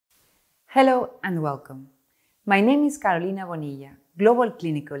Hello and welcome. My name is Carolina Bonilla, Global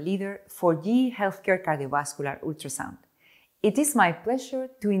Clinical Leader for GE Healthcare Cardiovascular Ultrasound. It is my pleasure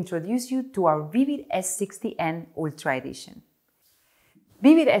to introduce you to our Vivid S60N Ultra Edition.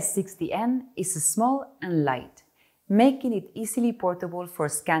 Vivid S60N is small and light, making it easily portable for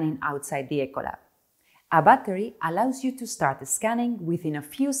scanning outside the echo lab. A battery allows you to start scanning within a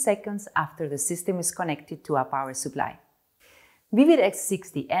few seconds after the system is connected to a power supply. Vivid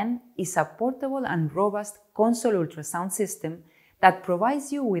S60N is a portable and robust console ultrasound system that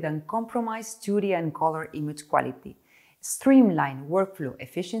provides you with uncompromised 2D and color image quality, streamlined workflow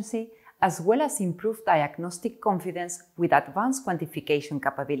efficiency, as well as improved diagnostic confidence with advanced quantification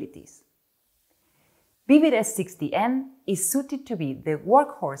capabilities. Vivid S60N is suited to be the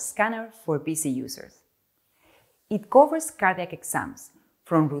workhorse scanner for busy users. It covers cardiac exams,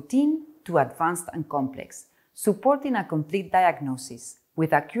 from routine to advanced and complex, supporting a complete diagnosis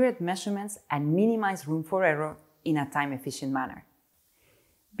with accurate measurements and minimized room for error in a time-efficient manner.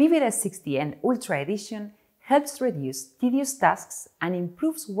 Vivid S60N Ultra Edition helps reduce tedious tasks and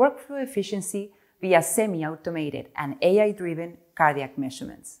improves workflow efficiency via semi-automated and AI-driven cardiac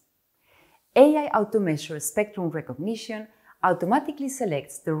measurements. AI Automeasure spectrum recognition automatically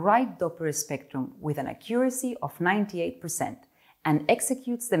selects the right Doppler spectrum with an accuracy of 98% and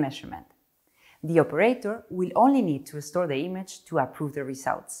executes the measurement. The operator will only need to restore the image to approve the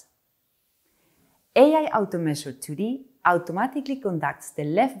results. AI Automeasure 2D automatically conducts the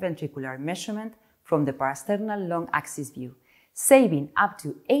left ventricular measurement from the parasternal long axis view, saving up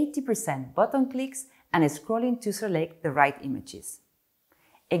to 80% button clicks and scrolling to select the right images.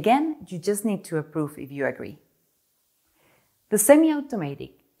 Again, you just need to approve if you agree. The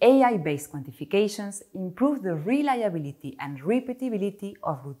semi-automatic AI-based quantifications improve the reliability and repeatability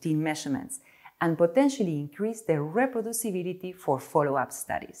of routine measurements and potentially increase their reproducibility for follow-up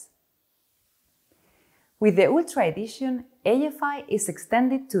studies. With the Ultra Edition, AFI is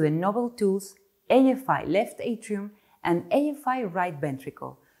extended to the novel tools AFI left atrium and AFI right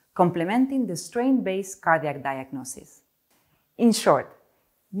ventricle, complementing the strain-based cardiac diagnosis. In short,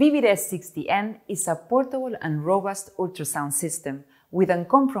 Vivid S60N is a portable and robust ultrasound system with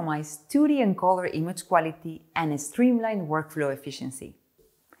uncompromised 2D and color image quality and a streamlined workflow efficiency.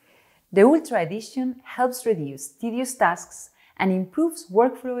 The Ultra Edition helps reduce tedious tasks and improves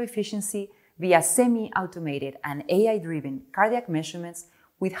workflow efficiency via semi-automated and AI-driven cardiac measurements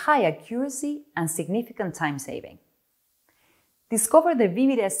with high accuracy and significant time saving. Discover the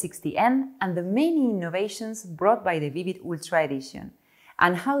Vivid S60N and the many innovations brought by the Vivid Ultra Edition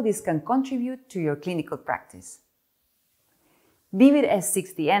and how this can contribute to your clinical practice. Vivid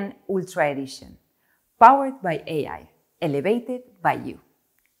S60N Ultra Edition, powered by AI, elevated by you.